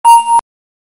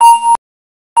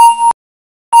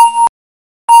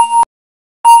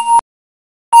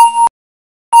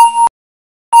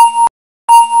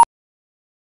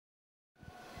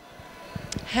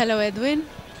Hello, Edwin.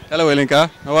 Hello, Elinka.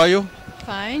 How are you?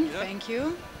 Fine, thank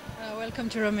you. Welcome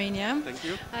to Romania. Thank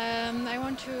you. I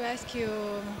want to ask you,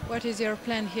 what is your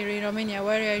plan here in Romania?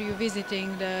 Where are you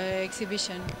visiting the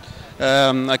exhibition?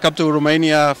 I come to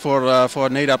Romania for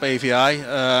Nedap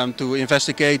AVI to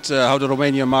investigate how the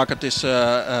Romanian market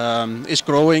is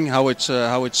growing, how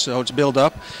it's built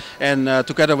up, and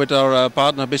together with our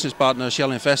business partner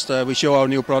Siel Invest, we show our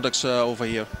new products over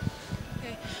here.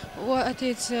 Okay. What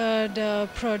is the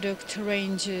product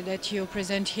range that you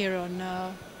present here on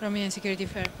Romanian Security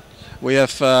Fair? We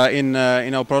have in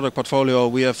our product portfolio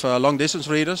we have long distance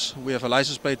readers, we have a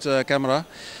license plate camera.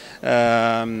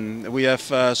 We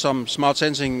have some smart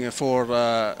sensing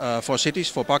for cities,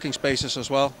 for parking spaces as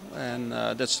well, and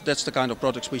that's the kind of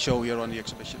products we show here on the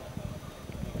exhibition.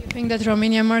 You think that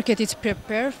Romanian market is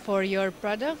prepared for your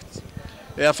products?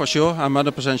 Yeah, for sure. I'm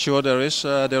 100% sure there is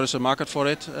a market for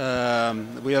it.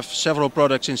 We have several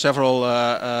products in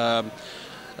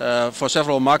for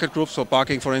several market groups, for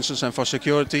parking for instance, and for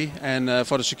security. And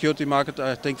for the security market,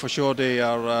 I think for sure the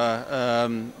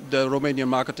Romanian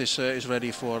market is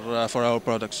ready for our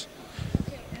products.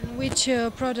 And which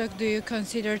product do you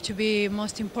consider to be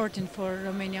most important for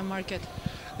Romanian market?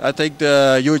 I think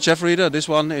the UHF reader, this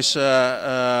one is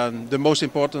the most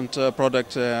important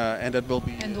product, and that will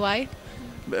be. And why?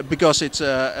 Because it's,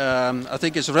 I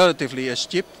think it's relatively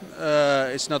cheap.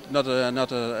 It's not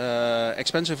a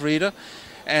expensive reader.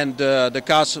 And the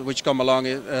cards which come along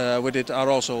with it are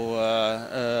also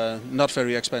not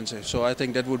very expensive. So I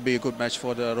think that would be a good match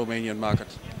for the Romanian market.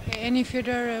 Okay. Any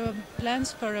further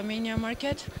plans for Romanian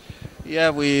market?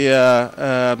 Yeah,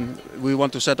 we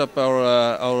want to set up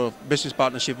our business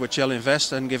partnership with Siel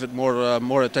Invest and give it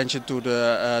more attention to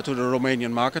the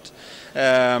Romanian market.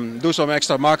 Do some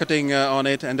extra marketing on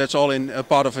it, and that's all in a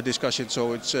part of a discussion.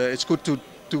 So it's good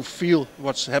to feel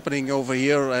what's happening over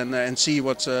here and see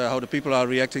how the people are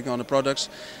reacting on the products,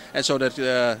 and so that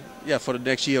for the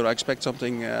next year I expect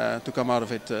something to come out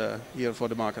of it here for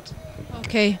the market.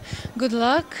 Okay, good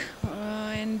luck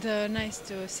and nice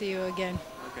to see you again.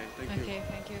 Okay, thank you. Okay,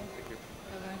 thank you.